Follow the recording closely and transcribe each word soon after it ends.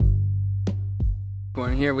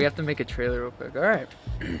Going here, we have to make a trailer real quick. All right.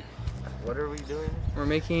 What are we doing? We're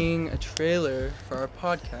making a trailer for our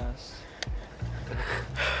podcast.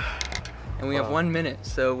 And we have 1 minute,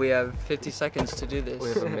 so we have 50 seconds to do this. We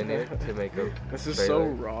have a minute to make a This is trailer. so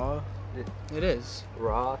raw. It is.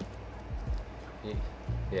 Raw?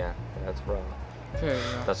 Yeah, that's raw. Very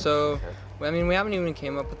raw. That's So, okay. I mean, we haven't even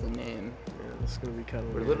came up with a name. Yeah, this is gonna be kind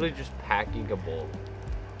of We're weird. literally just packing a bowl.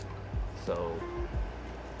 So,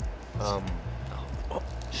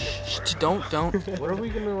 Don't. what are we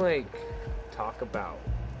gonna like talk about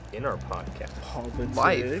in our podcast? Politics.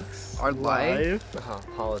 Life. Our life.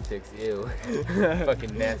 Politics, ew.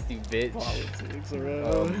 Fucking nasty bitch. Politics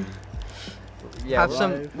around. Yeah,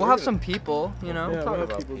 We'll have some people, you know. Yeah. we'll talk we'll have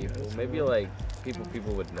about people, people. guys, Maybe yeah. like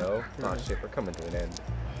people would know. Oh shit, we're coming to an end.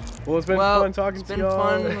 Well, it's been fun talking it's to been y'all.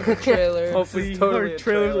 fun with the trailer. Hopefully, This is totally our a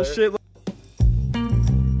trailers will trailer. shit.